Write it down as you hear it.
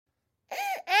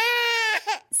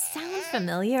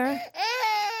Familiar?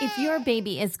 If your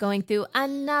baby is going through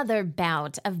another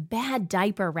bout of bad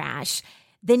diaper rash,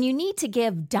 then you need to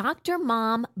give Dr.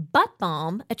 Mom Butt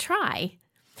Balm a try.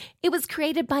 It was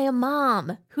created by a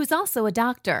mom who's also a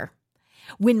doctor.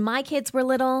 When my kids were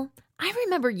little, I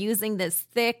remember using this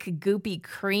thick, goopy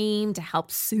cream to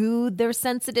help soothe their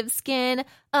sensitive skin.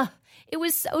 It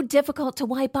was so difficult to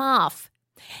wipe off.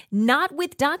 Not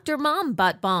with Dr. Mom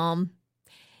Butt Balm.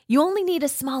 You only need a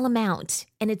small amount,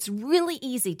 and it's really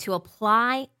easy to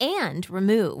apply and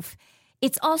remove.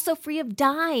 It's also free of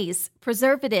dyes,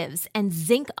 preservatives, and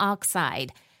zinc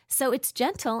oxide, so it's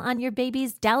gentle on your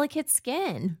baby's delicate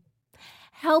skin.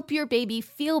 Help your baby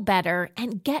feel better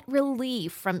and get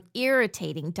relief from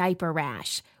irritating diaper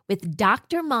rash with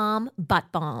Dr. Mom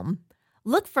Butt Balm.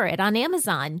 Look for it on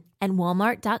Amazon and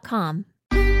Walmart.com.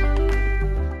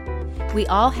 We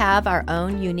all have our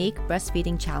own unique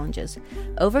breastfeeding challenges.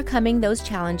 Overcoming those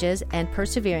challenges and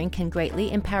persevering can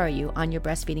greatly empower you on your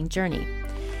breastfeeding journey.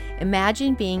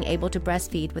 Imagine being able to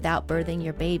breastfeed without birthing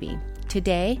your baby.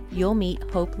 Today, you'll meet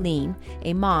Hope Lien,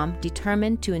 a mom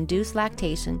determined to induce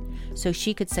lactation so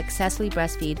she could successfully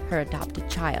breastfeed her adopted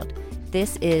child.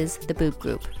 This is the Boob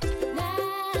Group.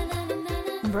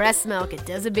 Breast milk, it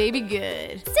does a baby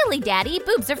good. Silly daddy,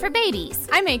 boobs are for babies.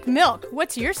 I make milk.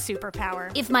 What's your superpower?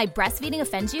 If my breastfeeding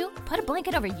offends you, put a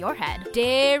blanket over your head.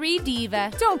 Dairy diva.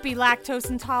 Don't be lactose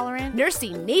intolerant.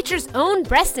 Nursing nature's own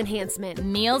breast enhancement.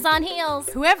 Meals on heels.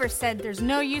 Whoever said there's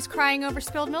no use crying over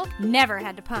spilled milk never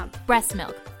had to pump. Breast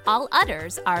milk. All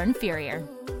udders are inferior.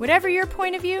 Whatever your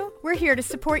point of view, we're here to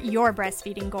support your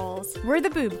breastfeeding goals. We're the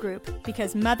Boob Group,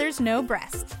 because mothers know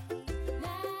breast.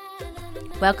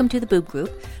 Welcome to the Boob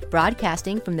Group,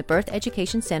 broadcasting from the Birth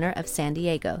Education Center of San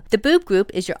Diego. The Boob Group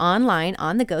is your online,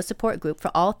 on-the-go support group for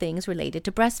all things related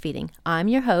to breastfeeding. I'm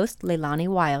your host, Leilani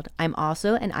Wild. I'm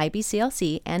also an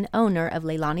IBCLC and owner of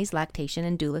Leilani's Lactation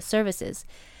and Doula Services.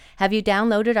 Have you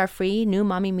downloaded our free New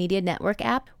Mommy Media Network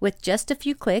app? With just a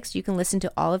few clicks, you can listen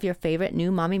to all of your favorite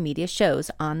New Mommy Media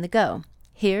shows on the go.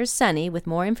 Here's Sunny with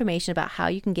more information about how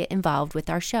you can get involved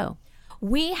with our show.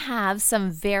 We have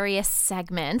some various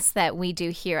segments that we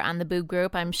do here on the Boob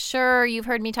Group. I'm sure you've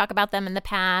heard me talk about them in the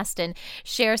past and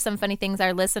share some funny things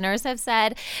our listeners have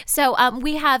said. So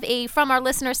we have a From Our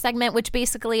Listeners segment, which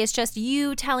basically is just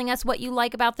you telling us what you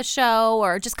like about the show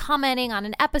or just commenting on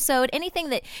an episode,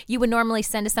 anything that you would normally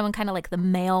send to someone, kind of like the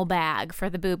mailbag for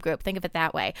the Boob Group. Think of it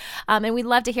that way. And we'd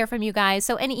love to hear from you guys.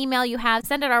 So any email you have,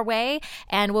 send it our way,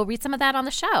 and we'll read some of that on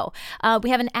the show.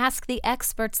 We have an Ask the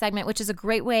Expert segment, which is a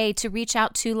great way to reach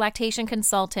out to lactation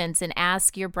consultants and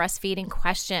ask your breastfeeding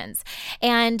questions.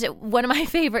 And one of my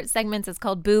favorite segments is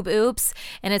called Boob Oops,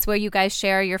 and it's where you guys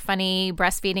share your funny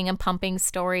breastfeeding and pumping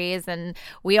stories, and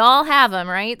we all have them,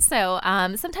 right? So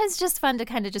sometimes it's just fun to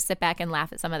kind of just sit back and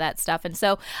laugh at some of that stuff. And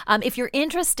so if you're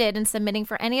interested in submitting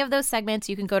for any of those segments,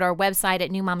 you can go to our website at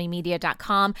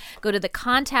newmommymedia.com, go to the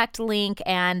contact link,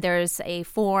 and there's a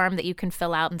form that you can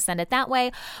fill out and send it that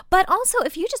way. But also,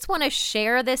 if you just want to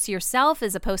share this yourself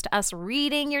as opposed to us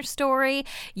reading your story,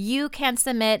 you can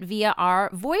submit via our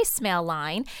voicemail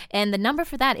line, and the number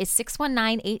for that is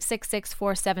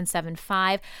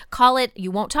 619-866-4775. Call it. You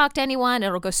won't talk to anyone.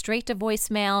 It'll go straight to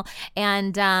voicemail,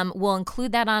 and we'll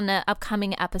include that on an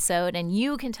upcoming episode, and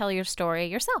you can tell your story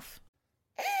yourself.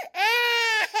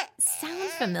 Sound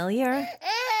familiar?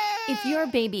 If your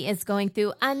baby is going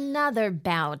through another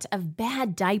bout of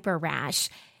bad diaper rash,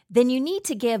 then you need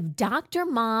to give Dr.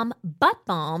 Mom Butt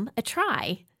Balm a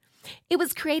try. It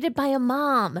was created by a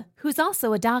mom who's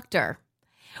also a doctor.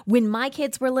 When my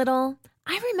kids were little,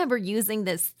 I remember using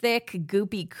this thick,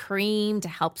 goopy cream to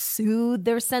help soothe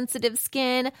their sensitive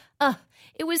skin.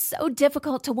 It was so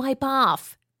difficult to wipe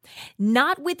off.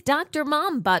 Not with Dr.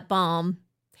 Mom Butt Balm.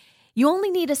 You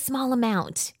only need a small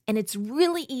amount, and it's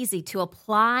really easy to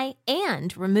apply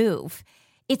and remove.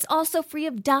 It's also free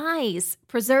of dyes,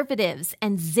 preservatives,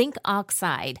 and zinc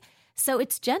oxide, so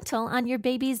it's gentle on your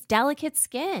baby's delicate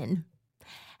skin.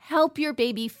 Help your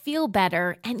baby feel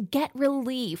better and get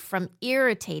relief from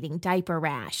irritating diaper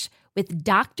rash with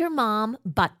Dr. Mom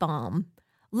Butt Balm.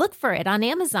 Look for it on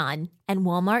Amazon and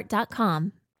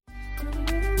Walmart.com.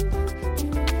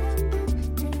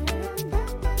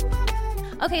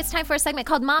 Okay, it's time for a segment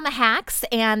called Mama Hacks,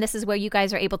 and this is where you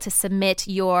guys are able to submit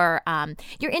your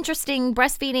interesting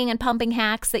breastfeeding and pumping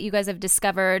hacks that you guys have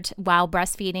discovered while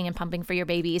breastfeeding and pumping for your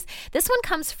babies. This one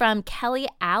comes from Kelly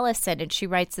Allison, and she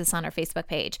writes this on her Facebook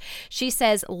page. She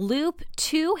says, loop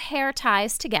 2 hair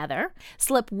ties together,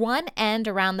 slip one end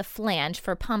around the flange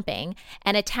for pumping,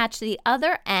 and attach the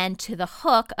other end to the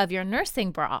hook of your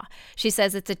nursing bra. She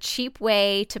says it's a cheap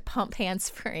way to pump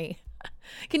hands-free.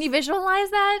 Can you visualize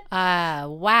that?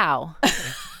 Wow.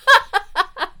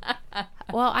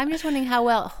 Well, I'm just wondering how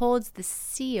well it holds the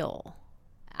seal.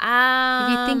 If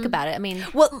you think about it, I mean...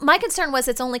 Well, my concern was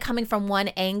it's only coming from one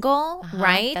angle,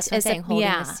 right? That's what I'm saying, holding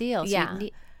the seal. So Yeah.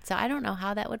 So I don't know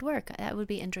how that would work. That would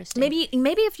be interesting.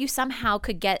 Maybe if you somehow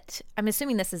could get, I'm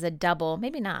assuming this is a double,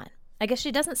 maybe not. I guess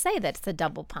she doesn't say that it's a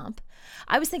double pump.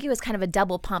 I was thinking it was kind of a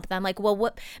double pump. And I'm like, well,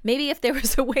 what? Maybe if there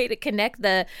was a way to connect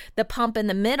the pump in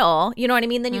the middle, you know what I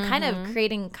mean? Then you're kind of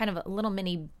creating kind of a little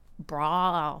mini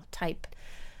bra type.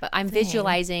 But I'm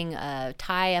visualizing a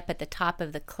tie up at the top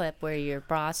of the clip where your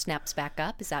bra snaps back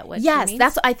up. Is that what? Yes, she means?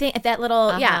 that's I think that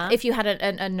little if you had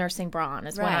a nursing bra on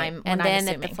is what I'm and what then I'm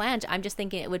assuming. at the flange, I'm just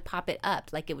thinking it would pop it up,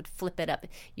 like it would flip it up.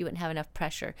 You wouldn't have enough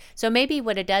pressure. So maybe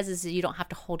what it does is you don't have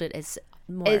to hold it as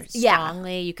more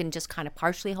strongly. You can just kind of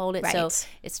partially hold it. Right. So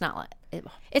it's not like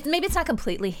Maybe it's not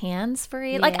completely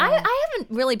hands-free. Like I haven't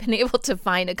really been able to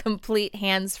find a complete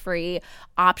hands-free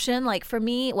option. Like for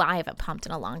me, well, I haven't pumped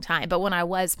in a long time, but when I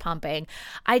was pumping,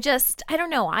 I don't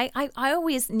know. I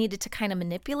always needed to kind of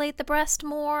manipulate the breast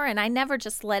more, and I never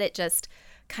just let it just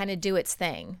kind of do its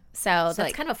thing. So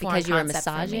that's kind of a foreign because you were concept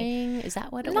for me. massaging. Is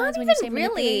that what it Not was when even you say really.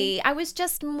 manipulate? I was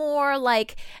just more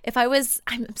like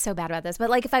I'm so bad about this, but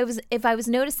like if I was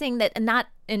noticing that not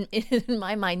in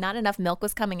my mind not enough milk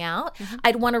was coming out,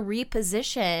 I'd want to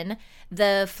reposition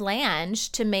the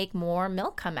flange to make more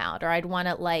milk come out, or I'd want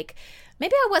to like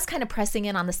maybe I was kind of pressing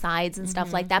in on the sides and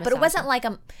stuff like that, but it wasn't like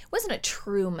wasn't a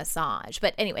true massage.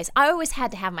 But anyways, I always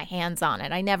had to have my hands on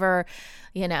it. I never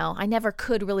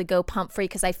could really go pump free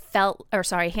because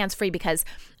hands free because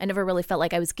I never really felt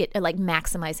like I was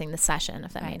maximizing the session,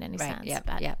 if that made any sense. Yep,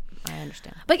 I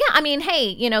understand. But yeah, I mean,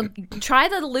 hey, try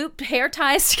the looped hair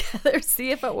ties together, see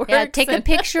if it works. Yeah, take a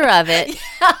picture of it.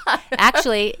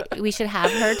 Actually, we should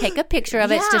have her take a picture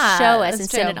of it to show us and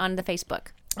send it on the Facebook.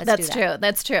 That's true.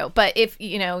 That's true. But if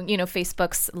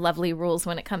Facebook's lovely rules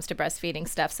when it comes to breastfeeding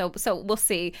stuff. So we'll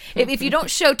see. If you don't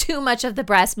show too much of the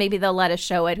breast, maybe they'll let us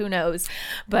show it. Who knows?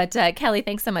 But Kelly,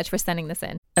 thanks so much for sending this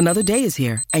in. Another day is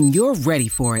here, and you're ready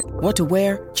for it. What to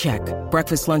wear? Check.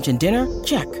 Breakfast, lunch, and dinner?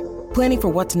 Check. Planning for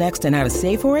what's next and how to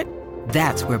save for it?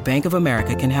 That's where Bank of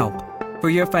America can help. For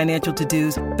your financial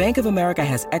to-dos, Bank of America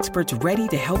has experts ready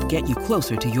to help get you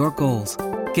closer to your goals.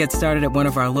 Get started at one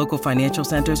of our local financial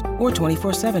centers or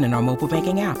 24/7 in our mobile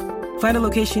banking app. Find a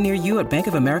location near you at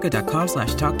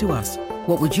bankofamerica.com/talktous.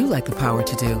 What would you like the power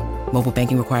to do? Mobile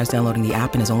banking requires downloading the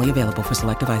app and is only available for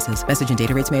select devices. Message and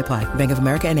data rates may apply. Bank of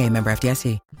America N.A., member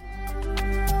FDIC.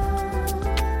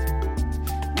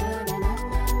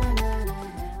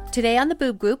 Today on the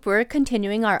Boob Group, we're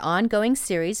continuing our ongoing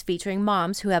series featuring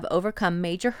moms who have overcome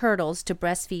major hurdles to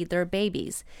breastfeed their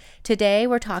babies. Today,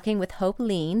 we're talking with Hope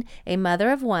Lien, a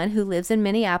mother of one who lives in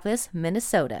Minneapolis,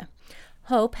 Minnesota.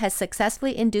 Hope has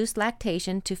successfully induced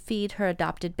lactation to feed her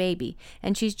adopted baby,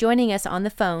 and she's joining us on the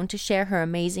phone to share her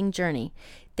amazing journey.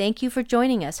 Thank you for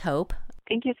joining us, Hope.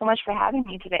 Thank you so much for having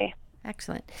me today.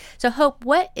 Excellent. So, Hope,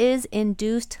 what is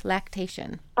induced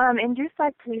lactation? Induced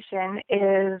lactation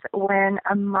is when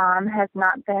a mom has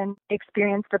not been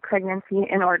experienced a pregnancy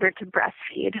in order to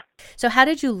breastfeed. So how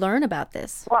did you learn about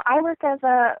this? Well, I work as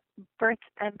a birth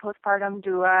and postpartum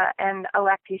doula and a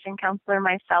lactation counselor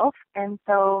myself. And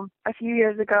so a few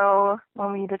years ago,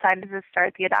 when we decided to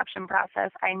start the adoption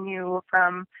process, I knew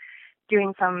from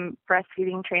doing some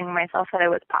breastfeeding training myself that it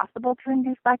was possible to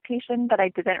induce lactation, but I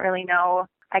didn't really know,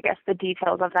 I guess, the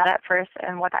details of that at first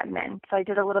and what that meant. So I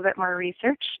did a little bit more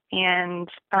research and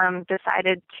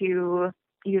decided to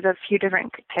use a few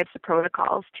different types of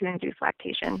protocols to induce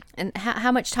lactation. And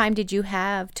how much time did you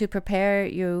have to prepare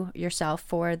yourself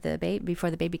for the baby before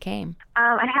the baby came?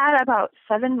 I had about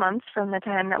 7 months from the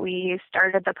time that we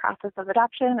started the process of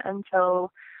adoption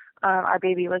until our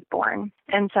baby was born.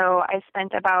 And so I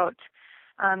spent about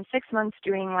 6 months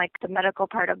doing like the medical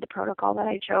part of the protocol that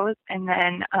I chose, and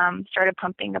then started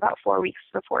pumping about 4 weeks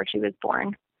before she was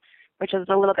born, which is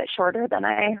a little bit shorter than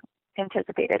I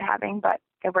anticipated having, but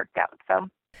it worked out.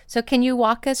 So can you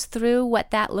walk us through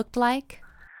what that looked like?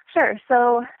 Sure.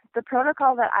 So the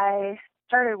protocol that I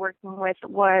started working with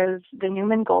was the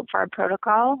Newman-Goldfarb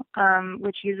protocol,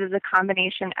 which uses a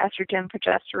combination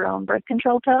estrogen-progesterone birth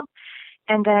control pill.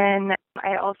 And then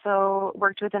I also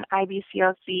worked with an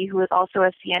IBCLC who was also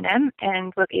a CNM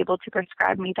and was able to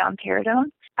prescribe me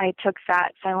domperidone. I took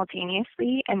that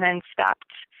simultaneously and then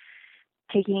stopped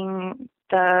taking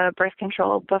the birth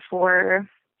control before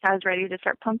I was ready to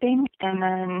start pumping, and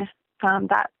then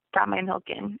that brought my milk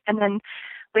in. And then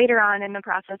later on in the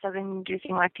process of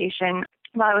inducing lactation,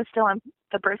 while I was still on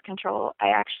the birth control, I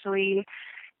actually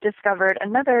discovered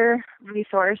another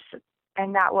resource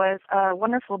and that was a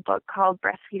wonderful book called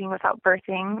Breastfeeding Without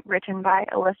Birthing, written by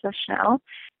Alyssa Schnell.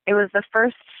 It was the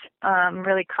first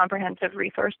really comprehensive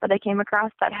resource that I came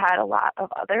across that had a lot of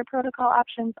other protocol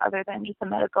options other than just a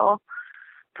medical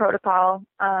protocol,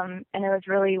 and it was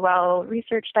really well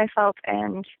researched, I felt,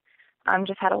 and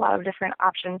just had a lot of different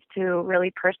options to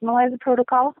really personalize the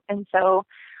protocol. And so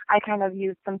I kind of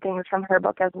used some things from her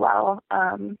book as well.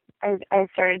 I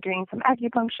started doing some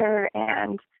acupuncture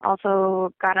and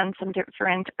also got on some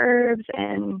different herbs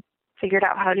and figured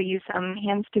out how to use some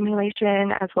hand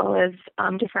stimulation as well as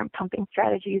different pumping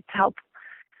strategies to help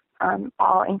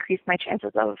all increase my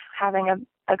chances of having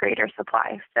a greater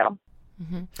supply. So.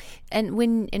 Mm-hmm. And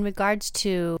when, in regards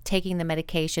to taking the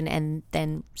medication and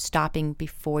then stopping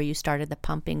before you started the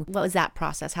pumping, what was that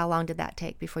process? How long did that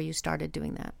take before you started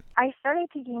doing that? I started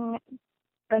taking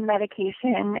the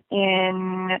medication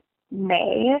in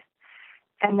May,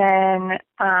 and then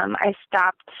I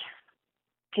stopped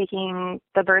taking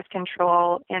the birth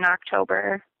control in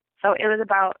October. So it was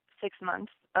about 6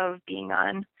 months of being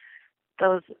on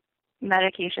those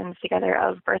medications together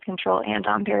of birth control and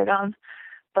domperidone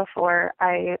before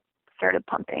I started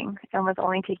pumping, and was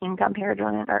only taking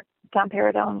domperidone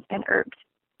and herbs.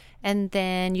 And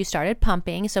then you started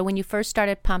pumping. So when you first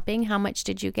started pumping, how much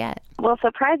did you get? Well,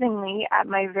 surprisingly, at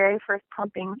my very first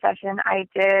pumping session, I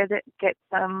did get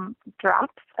some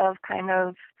drops of kind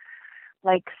of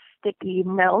like sticky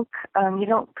milk. You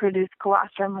don't produce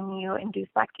colostrum when you induce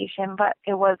lactation, but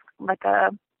it was like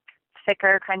a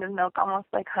thicker kind of milk, almost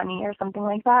like honey or something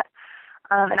like that.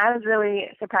 And I was really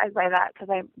surprised by that because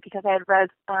I had read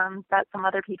that some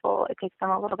other people, it takes them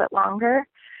a little bit longer.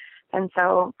 And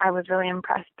so I was really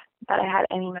impressed that I had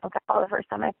any milk at all the first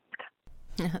time I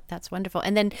pumped. That's wonderful.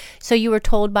 And then, so you were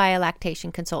told by a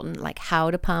lactation consultant, like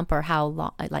how to pump or how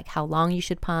long you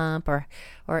should pump or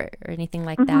anything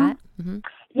like that? Mm-hmm.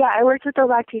 Yeah, I worked with a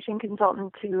lactation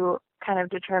consultant to kind of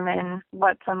determine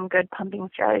what some good pumping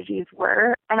strategies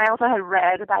were. And I also had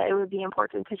read that it would be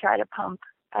important to try to pump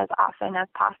as often as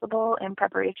possible in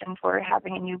preparation for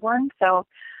having a newborn. So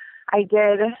I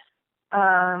did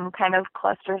kind of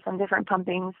cluster some different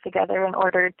pumpings together in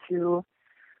order to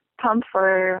pump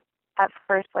for, at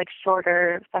first, like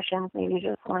shorter sessions, maybe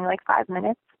just only like 5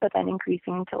 minutes, but then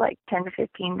increasing to like 10 to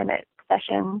 15 minute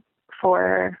sessions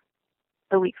for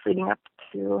the weeks leading up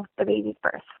to the baby's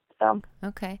birth. So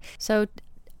okay. So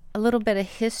a little bit of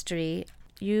history.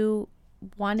 You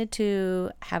wanted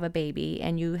to have a baby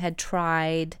and you had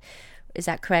tried, is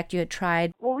that correct? You had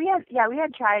tried? Well, we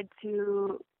had tried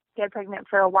to get pregnant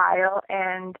for a while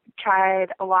and tried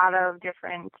a lot of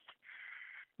different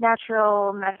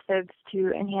natural methods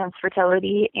to enhance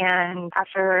fertility. And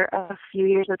after a few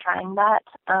years of trying that,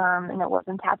 and it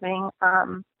wasn't happening,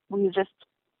 we just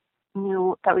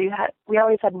knew that we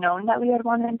always had known that we had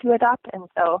wanted to adopt. And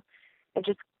so it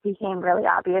just became really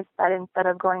obvious that instead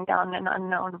of going down an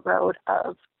unknown road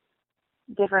of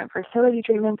different fertility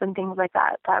treatments and things like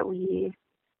that, that we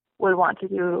would want to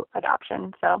do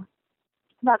adoption. So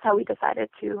that's how we decided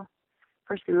to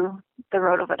pursue the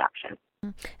road of adoption.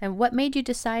 And what made you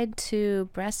decide to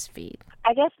breastfeed?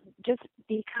 I guess just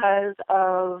because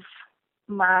of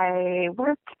my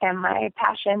work and my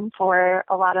passion for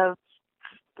a lot of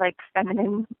like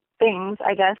feminine things,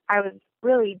 I guess I was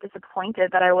really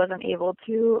disappointed that I wasn't able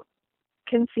to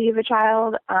conceive a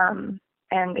child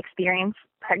and experience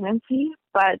pregnancy.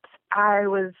 But it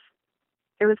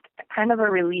was kind of a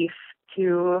relief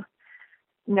to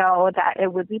know that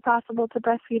it would be possible to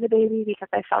breastfeed a baby, because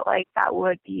I felt like that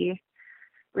would be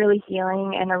really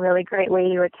healing and a really great way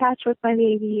to attach with my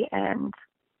baby and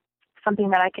something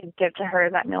that I could give to her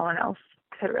that no one else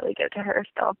could really give to her.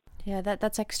 So yeah,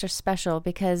 that's extra special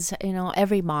because,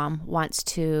 every mom wants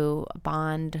to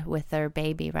bond with their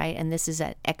baby, right? And this is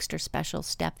an extra special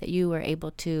step that you were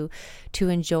able to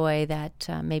enjoy that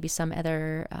maybe some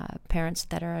other parents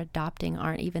that are adopting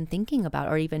aren't even thinking about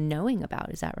or even knowing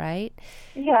about. Is that right?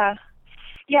 Yeah.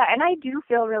 Yeah, and I do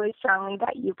feel really strongly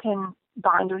that you can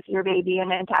bond with your baby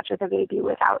and attach with a baby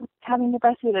without having to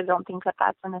breastfeed. I don't think that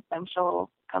that's an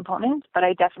essential component, but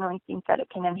I definitely think that it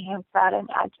can enhance that and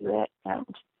add to it and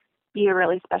be a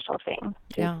really special thing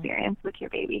to experience with your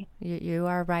baby. You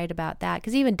are right about that,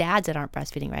 because even dads that aren't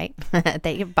breastfeeding, right?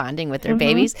 They're bonding with their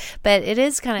babies, but it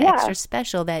is kind of extra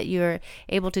special that you're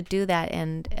able to do that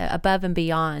and above and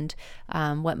beyond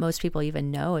what most people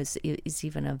even know is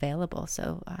even available.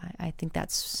 So I think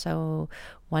that's so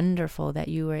wonderful that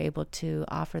you were able to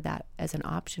offer that as an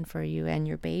option for you and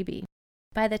your baby.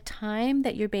 By the time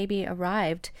that your baby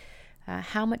arrived,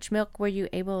 how much milk were you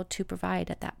able to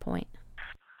provide at that point?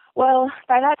 Well,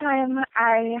 by that time,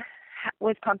 I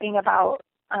was pumping about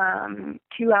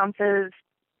 2 ounces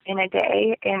in a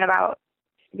day in about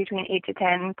between 8 to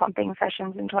 10 pumping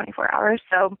sessions in 24 hours.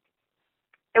 So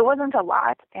it wasn't a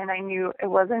lot, and I knew it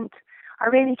wasn't,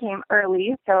 our baby came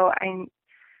early, so I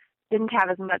didn't have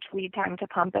as much lead time to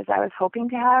pump as I was hoping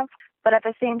to have. But at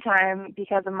the same time,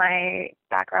 because of my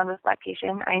background with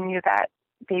lactation, I knew that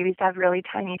babies have really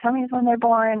tiny tummies when they're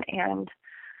born, and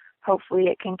hopefully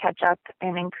it can catch up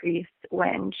and increase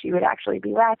when she would actually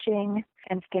be latching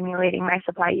and stimulating my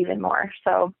supply even more.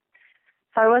 So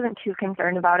I wasn't too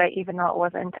concerned about it, even though it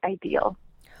wasn't ideal.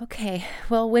 Okay,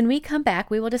 well, when we come back,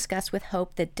 we will discuss with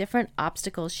Hope the different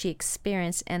obstacles she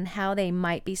experienced and how they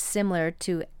might be similar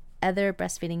to other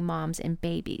breastfeeding moms and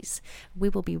babies. We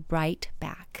will be right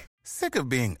back. Sick of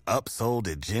being upsold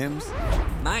at gyms?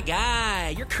 My guy,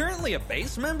 you're currently a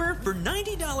base member. For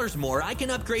 $90 more, I can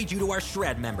upgrade you to our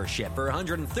Shred membership. For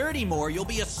 $130 more, you'll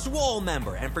be a Swole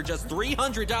member. And for just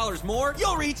 $300 more,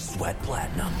 you'll reach Sweat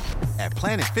Platinum. At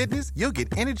Planet Fitness, you'll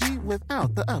get energy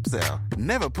without the upsell.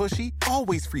 Never pushy,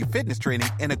 always free fitness training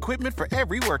and equipment for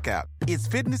every workout. It's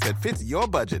fitness that fits your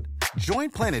budget.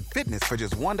 Join Planet Fitness for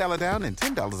just $1 down and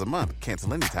 $10 a month.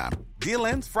 Cancel anytime. Deal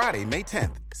ends Friday, May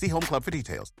 10th. See Home Club for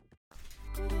details.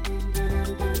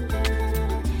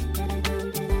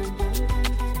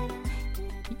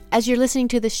 As you're listening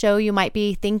to the show, you might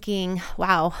be thinking,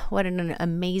 wow, what an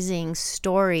amazing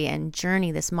story and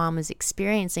journey this mom is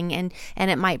experiencing. And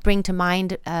it might bring to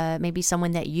mind maybe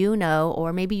someone that you know,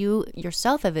 or maybe you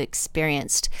yourself have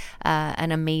experienced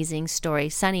an amazing story.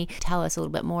 Sunny, tell us a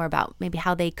little bit more about maybe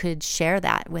how they could share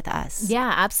that with us.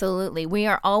 Yeah, absolutely. We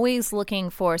are always looking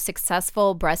for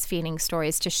successful breastfeeding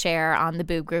stories to share on the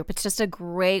Boob Group. It's just a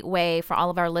great way for all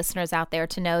of our listeners out there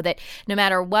to know that no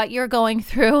matter what you're going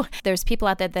through, there's people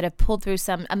out there that have pulled through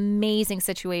some amazing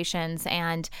situations,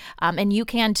 and you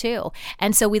can too.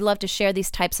 And so we love to share these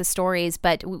types of stories,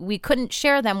 but we couldn't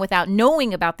share them without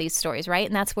knowing about these stories, right?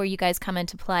 And that's where you guys come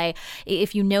into play.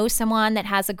 If you know someone that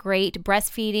has a great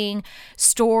breastfeeding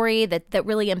story that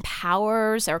really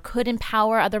empowers or could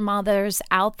empower other mothers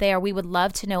out there, we would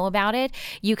love to know about it.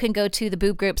 You can go to the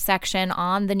Boob Group section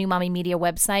on the New Mommy Media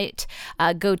website.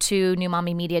 Go to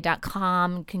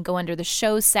newmommymedia.com. You can go under the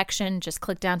shows section, just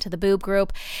click down to the Boob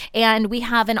Group. And we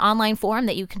have an online form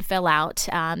that you can fill out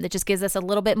that just gives us a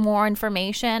little bit more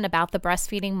information about the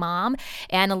breastfeeding mom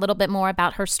and a little bit more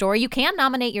about her story. You can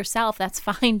nominate yourself. That's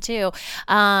fine too.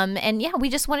 And yeah, we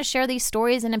just want to share these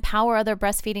stories and empower other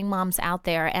breastfeeding moms out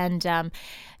there. And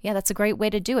yeah, that's a great way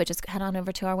to do it. Just head on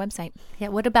over to our website. Yeah,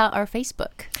 what about our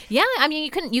Facebook? Yeah, I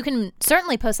mean, you can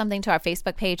certainly post something to our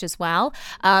Facebook page as well.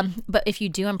 But if you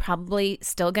do, I'm probably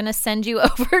still going to send you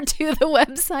over to the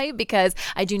website because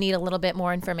I do need a little bit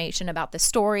more information about the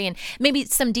story and maybe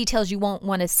some details you won't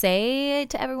want to say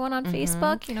to everyone on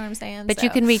Facebook. You know what I'm saying? But you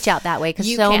can reach out that way because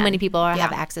many people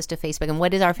have access to Facebook. And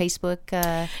what is our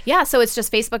Facebook? Yeah, so it's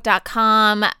just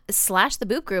facebook.com/the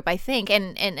Boob Group, I think.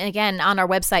 And again, on our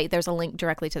website, there's a link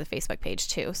directly to the Facebook page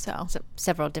too. So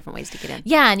several different ways to get in.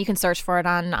 Yeah, and you can search for it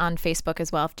on Facebook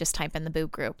as well. Just type in the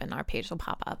Boob Group and our page will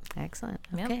pop up. Excellent.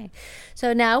 Yep. Okay.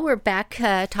 So now we're back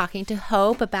talking to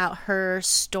Hope about her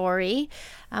story.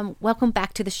 Welcome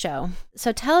back to the show.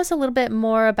 So tell us a little bit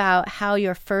more about how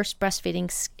your first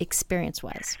breastfeeding experience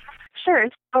was. Sure.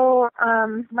 So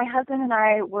my husband and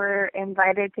I were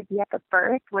invited to be at the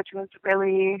birth, which was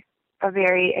really a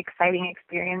very exciting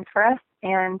experience for us.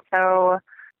 And so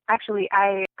actually,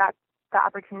 I got the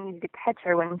opportunity to pet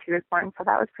her when she was born, so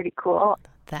that was pretty cool.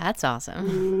 That's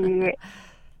awesome. We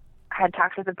had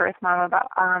talked with the birth mom about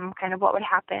kind of what would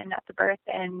happen at the birth,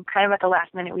 and kind of at the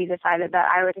last minute, we decided that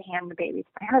I would hand the baby to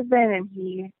my husband, and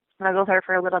he snuggled her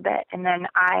for a little bit, and then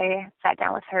I sat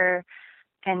down with her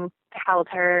and held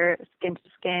her skin to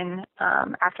skin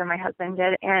after my husband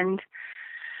did, and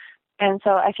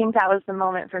so I think that was the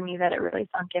moment for me that it really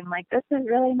sunk in, like, this is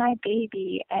really my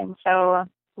baby. And so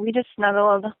we just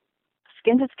snuggled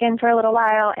skin to skin for a little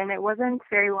while, and it wasn't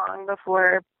very long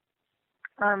before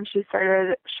she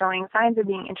started showing signs of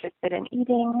being interested in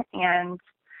eating. And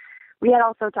we had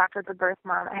also talked with the birth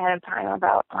mom ahead of time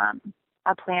about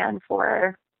a plan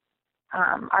for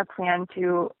our plan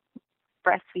to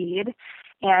breastfeed.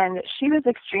 And she was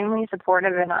extremely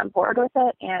supportive and on board with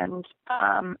it. And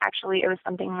actually, it was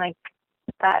something like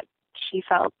that she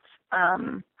felt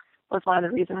was one of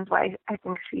the reasons why I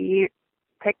think she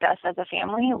picked us as a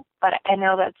family. But I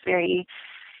know that's very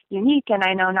unique, and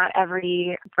I know not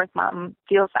every birth mom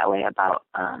feels that way about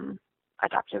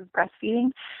adoptive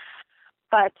breastfeeding.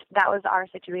 But that was our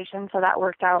situation, so that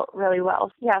worked out really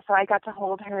well. Yeah, so I got to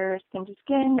hold her skin to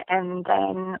skin, and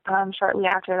then shortly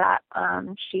after that,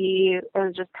 it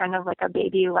was just kind of like a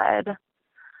baby-led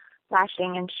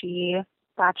latching, and she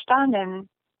latched on and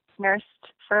nursed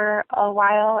for a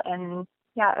while. And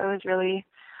yeah, it was really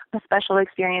a special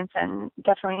experience and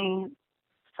definitely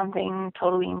something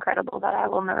totally incredible that I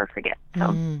will never forget.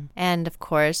 So. And of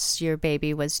course, your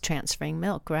baby was transferring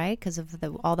milk, right? Because of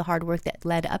all the hard work that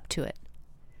led up to it.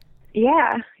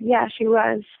 Yeah, she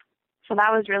was. So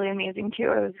that was really amazing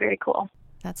too. It was very cool.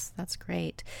 That's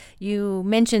great. You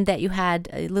mentioned that you had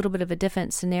a little bit of a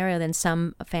different scenario than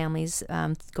some families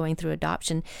going through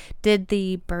adoption. Did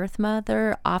the birth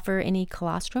mother offer any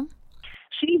colostrum?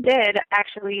 She did,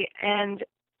 actually. And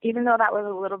even though that was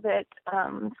a little bit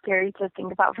scary to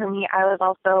think about for me, I was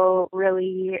also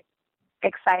really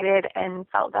excited and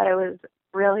felt that it was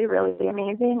really, really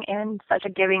amazing and such a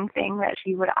giving thing that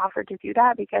she would offer to do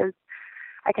that, because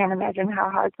I can't imagine how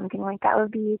hard something like that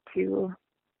would be to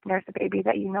nurse a baby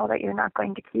that you know that you're not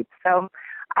going to keep. So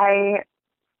I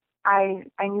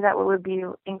knew that it would be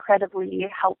incredibly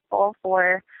helpful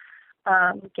for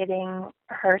getting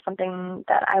her something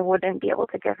that I wouldn't be able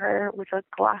to give her, which was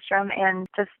colostrum, and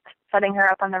just setting her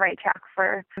up on the right track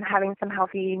for having some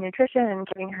healthy nutrition and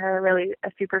giving her really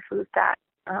a superfood that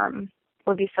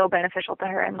would be so beneficial to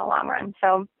her in the long run.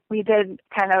 So we did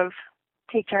kind of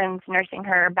take turns nursing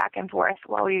her back and forth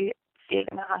while we stayed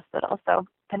in the hospital.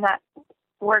 And that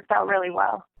worked out really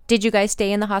well. Did you guys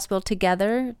stay in the hospital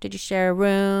together? Did you share a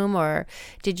room, or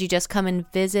did you just come and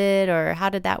visit, or how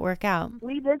did that work out?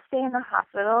 We did stay in the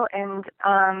hospital, and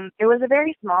it was a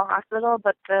very small hospital,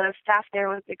 but the staff there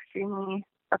was extremely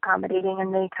accommodating,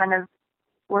 and they kind of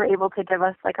were able to give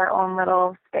us like our own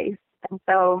little space. And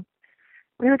so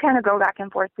we would kind of go back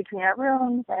and forth between our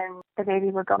rooms, and the baby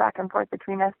would go back and forth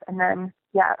between us. And then,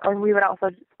 and we would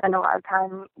also spend a lot of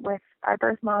time with our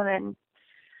birth mom, and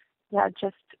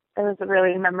it was a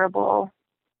really memorable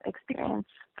experience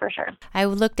for sure. I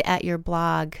looked at your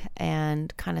blog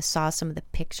and kind of saw some of the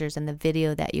pictures and the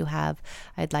video that you have.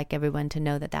 I'd like everyone to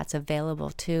know that that's available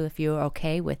too, if you're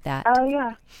okay with that. Oh,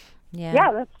 yeah.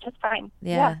 Yeah, that's just fine.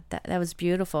 Yeah. That was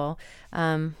beautiful.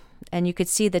 And you could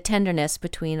see the tenderness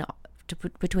between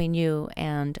you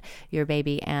and your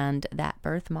baby and that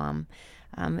birth mom.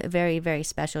 Very, very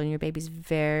special, and your baby's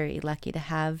very lucky to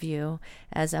have you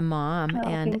as a mom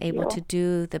and able to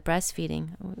do the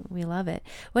breastfeeding. We love it.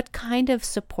 What kind of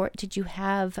support did you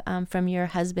have from your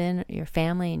husband, your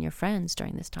family, and your friends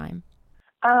during this time?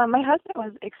 My husband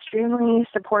was extremely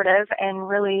supportive and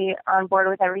really on board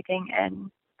with everything,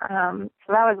 and so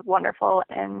that was wonderful.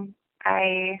 And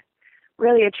I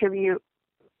really attribute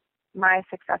my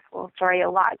successful story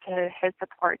a lot to his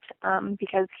support,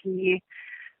 because he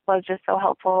was just so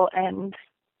helpful and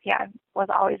was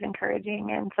always encouraging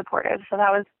and supportive. So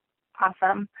that was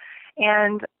awesome.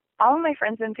 And all of my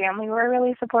friends and family were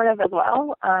really supportive as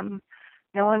well.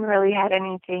 No one really had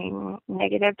anything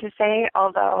negative to say,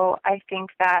 although I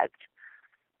think that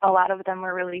a lot of them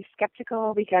were really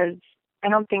skeptical, because I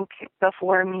don't think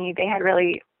before me they had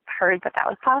really heard that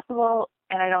was possible,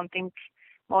 and I don't think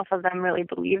most of them really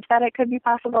believed that it could be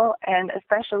possible. And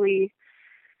especially,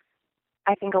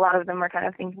 I think a lot of them were kind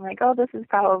of thinking like, oh, this is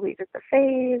probably just a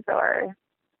phase, or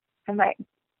it might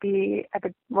be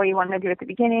what you wanted to do at the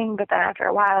beginning, but then after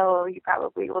a while, you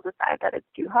probably will decide that it's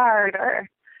too hard, or,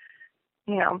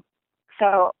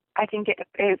 So I think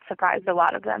it surprised a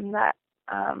lot of them that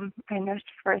I nursed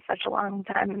for such a long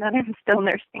time and that I'm still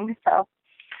nursing. So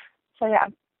yeah.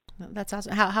 That's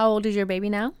awesome. How old is your baby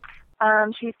now?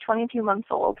 She's 22 months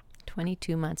old.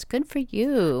 22 months. Good for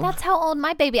you. That's how old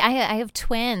my baby. I have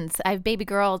twins. I have baby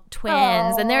girl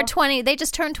twins, and they're 20. They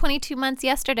just turned 22 months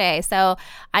yesterday. So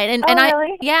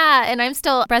really? And I'm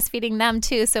still breastfeeding them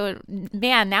too. So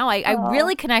man, now I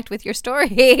really connect with your story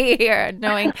here,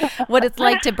 knowing what it's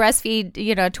like to breastfeed,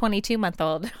 a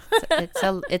 22-month-old.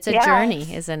 It's a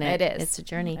journey, isn't it? It is. It's a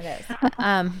journey. It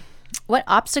is. What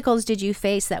obstacles did you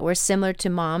face that were similar to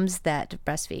moms that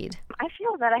breastfeed? I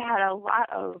feel that I had a lot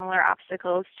of similar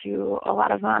obstacles to a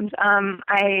lot of moms.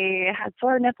 I had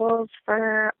sore nipples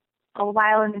for a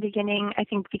while in the beginning, I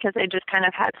think because I just kind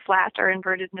of had flat or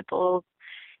inverted nipples,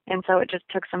 and so it just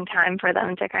took some time for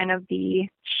them to kind of be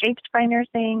shaped by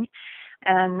nursing.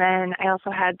 And then I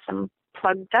also had some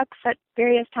plugged ducts at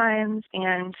various times,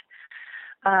 and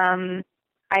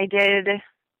I did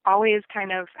always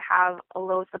kind of have a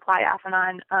low supply off and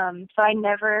on. So I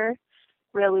never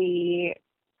really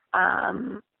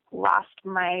lost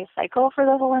my cycle for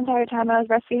the whole entire time I was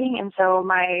breastfeeding. And so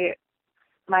my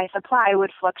supply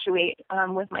would fluctuate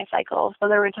with my cycle. So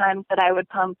there were times that I would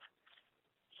pump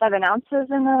 7 ounces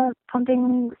in a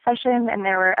pumping session, and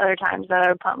there were other times that I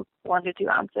would pump 1 to 2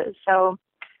 ounces. So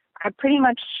I pretty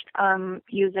much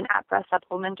use an at-breast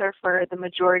supplementer for the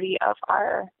majority of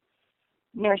our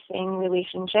nursing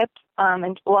relationship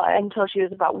until she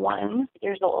was about 1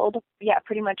 year old. Yeah,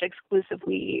 pretty much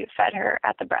exclusively fed her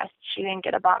at the breast. She didn't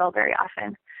get a bottle very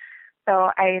often.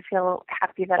 So I feel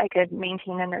happy that I could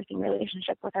maintain a nursing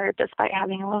relationship with her despite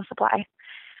having a low supply.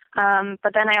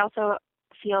 But then I also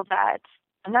feel that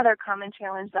another common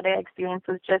challenge that I experienced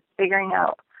was just figuring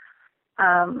out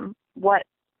what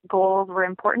goals were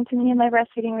important to me in my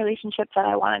breastfeeding relationship that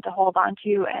I wanted to hold on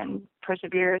to and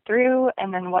persevere through,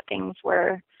 and then what things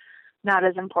were not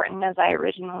as important as I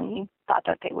originally thought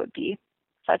that they would be,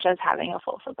 such as having a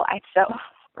full supply.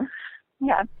 So,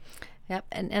 yeah. Yep,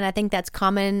 and I think that's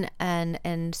common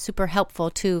and super helpful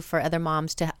too for other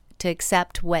moms to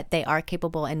accept what they are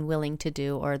capable and willing to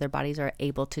do, or their bodies are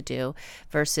able to do,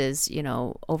 versus,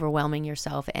 overwhelming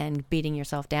yourself and beating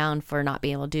yourself down for not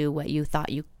being able to do what you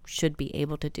thought you should be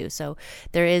able to do. So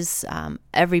there is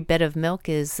every bit of milk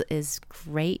is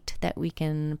great that we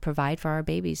can provide for our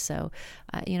babies. So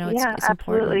it's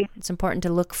important. It's important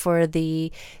to look for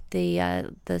the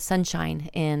sunshine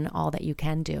in all that you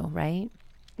can do, right?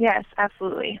 Yes,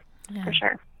 absolutely. Yeah. For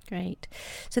sure. Great.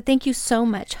 So thank you so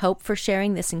much, Hope, for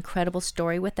sharing this incredible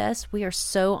story with us. We are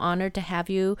so honored to have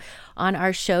you on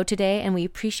our show today, and we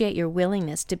appreciate your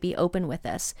willingness to be open with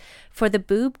us. For the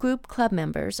Boob Group Club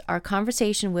members, our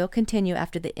conversation will continue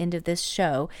after the end of this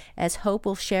show, as Hope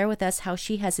will share with us how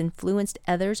she has influenced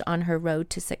others on her road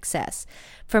to success.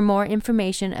 For more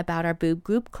information about our Boob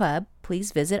Group Club,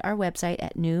 please visit our website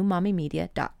at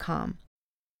newmommymedia.com.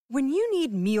 When you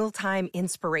need mealtime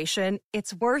inspiration,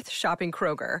 it's worth shopping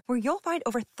Kroger, where you'll find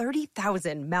over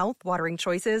 30,000 mouth-watering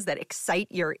choices that excite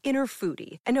your inner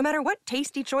foodie. And no matter what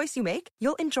tasty choice you make,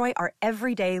 you'll enjoy our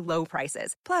everyday low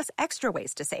prices, plus extra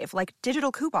ways to save, like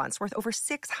digital coupons worth over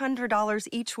 $600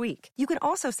 each week. You can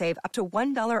also save up to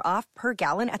 $1 off per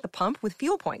gallon at the pump with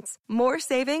fuel points. More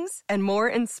savings and more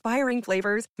inspiring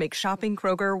flavors make shopping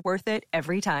Kroger worth it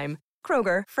every time.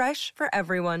 Kroger, fresh for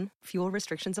everyone. Fuel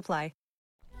restrictions apply.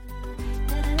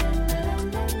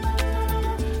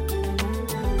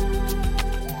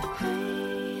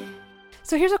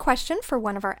 So here's a question for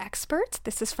one of our experts.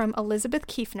 This is from Elizabeth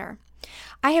Kiefner.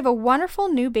 I have a wonderful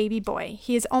new baby boy.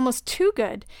 He is almost too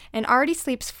good and already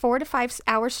sleeps 4 to 5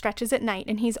 hour stretches at night,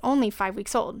 and he's only 5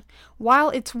 weeks old. While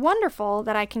it's wonderful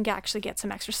that I can actually get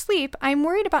some extra sleep, I'm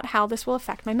worried about how this will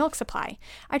affect my milk supply.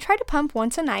 I try to pump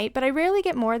once a night, but I rarely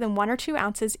get more than 1 or 2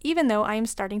 ounces, even though I am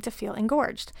starting to feel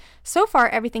engorged. So far,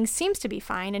 everything seems to be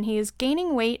fine, and he is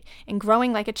gaining weight and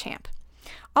growing like a champ.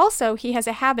 Also, he has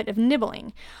a habit of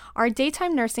nibbling. Our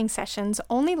daytime nursing sessions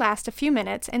only last a few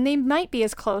minutes, and they might be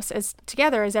as close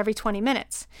together as every 20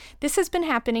 minutes. This has been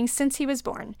happening since he was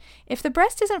born. If the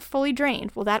breast isn't fully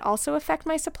drained, will that also affect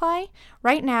my supply?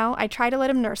 Right now, I try to let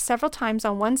him nurse several times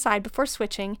on one side before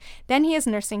switching, then he is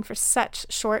nursing for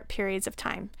such short periods of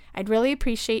time. I'd really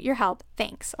appreciate your help.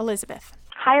 Thanks, Elizabeth.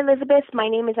 Hi, Elizabeth. My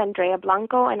name is Andrea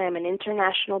Blanco, and I'm an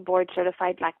international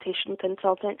board-certified lactation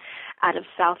consultant out of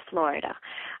South Florida.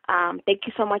 Thank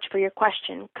you so much for your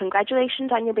question.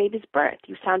 Congratulations on your baby's birth.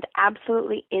 You sound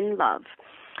absolutely in love.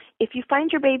 If you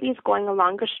find your baby is going a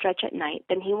longer stretch at night,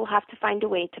 then he will have to find a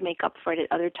way to make up for it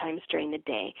at other times during the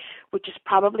day, which is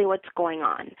probably what's going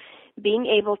on. Being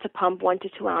able to pump 1 to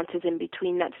 2 ounces in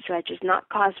between that stretch is not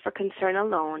cause for concern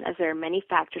alone, as there are many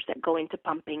factors that go into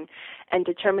pumping and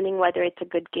determining whether it's a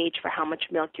good gauge for how much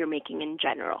milk you're making in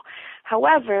general.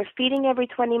 However, feeding every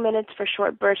 20 minutes for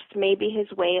short bursts may be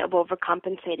his way of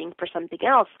overcompensating for something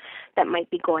else that might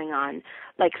be going on,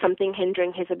 like something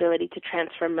hindering his ability to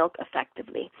transfer milk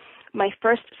effectively. My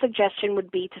first suggestion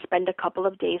would be to spend a couple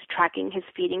of days tracking his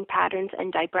feeding patterns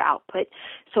and diaper output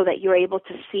so that you're able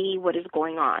to see what is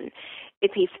going on.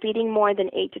 If he's feeding more than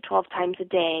 8 to 12 times a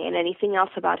day and anything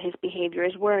else about his behavior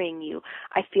is worrying you,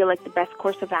 I feel like the best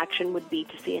course of action would be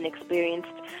to see an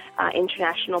experienced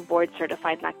international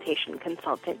board-certified lactation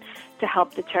consultant to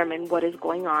help determine what is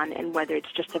going on and whether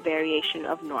it's just a variation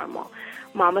of normal.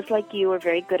 Mamas like you are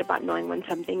very good about knowing when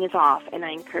something is off, and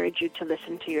I encourage you to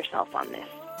listen to yourself on this.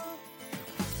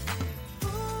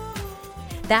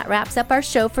 That wraps up our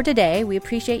show for today. We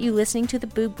appreciate you listening to the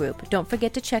Boob Group. Don't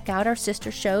forget to check out our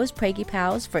sister shows, Preggy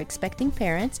Pals for expecting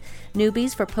parents,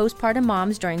 Newbies for postpartum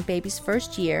moms during baby's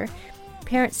first year,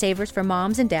 Parent Savers for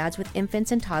moms and dads with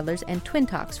infants and toddlers, and Twin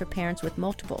Talks for parents with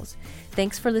multiples.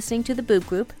 Thanks for listening to the Boob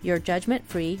Group, your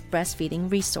judgment-free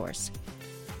breastfeeding resource.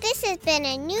 This has been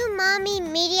a New Mommy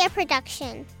Media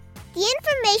production. The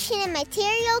information and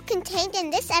material contained in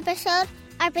this episode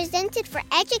are presented for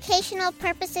educational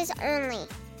purposes only.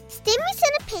 Statements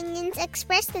and opinions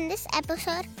expressed in this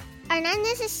episode are not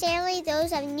necessarily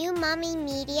those of New Mommy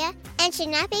Media and should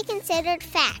not be considered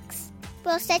facts.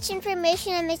 While such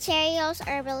information and materials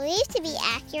are believed to be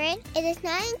accurate, it is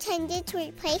not intended to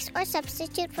replace or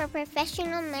substitute for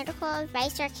professional medical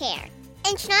advice or care,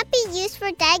 and should not be used for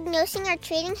diagnosing or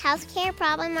treating healthcare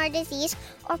problem or disease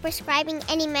or prescribing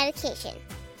any medication.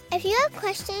 If you have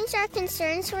questions or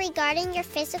concerns regarding your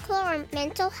physical or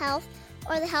mental health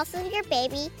or the health of your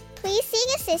baby, please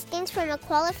seek assistance from a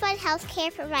qualified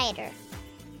healthcare provider.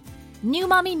 New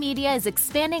Mommy Media is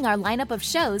expanding our lineup of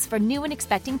shows for new and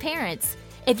expecting parents.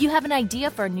 If you have an idea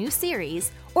for a new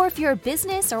series, or if you're a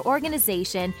business or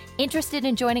organization interested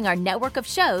in joining our network of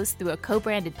shows through a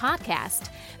co-branded podcast,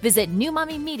 visit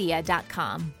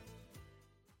newmommymedia.com.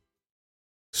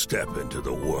 Step into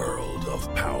the world of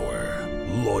power,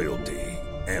 loyalty,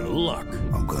 and luck.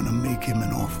 I'm gonna make him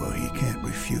an offer he can't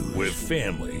refuse. With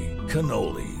family,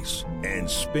 cannolis, and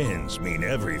spins mean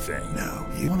everything. Now,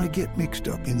 you wanna get mixed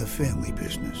up in the family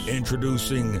business.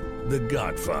 Introducing The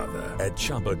Godfather at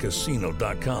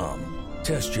ChumbaCasino.com.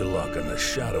 Test your luck in the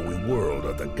shadowy world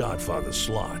of The Godfather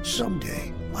slot.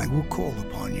 Someday, I will call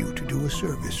upon you to do a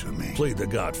service for me. Play The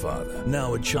Godfather,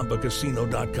 now at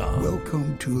ChumbaCasino.com.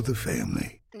 Welcome to the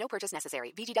family. No purchase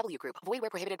necessary. VGW Group. Void where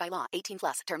prohibited by law.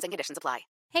 18+. Terms and conditions apply.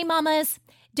 Hey mamas,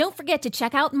 don't forget to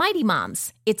check out Mighty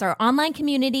Moms. It's our online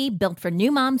community built for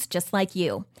new moms just like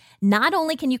you. Not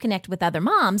only can you connect with other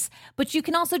moms, but you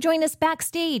can also join us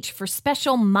backstage for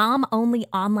special mom-only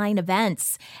online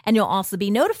events. And you'll also be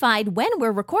notified when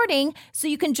we're recording so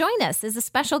you can join us as a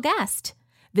special guest.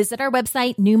 Visit our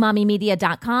website,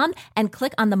 newmommymedia.com, and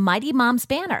click on the Mighty Moms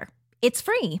banner. It's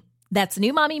free. That's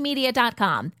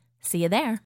newmommymedia.com. See you there.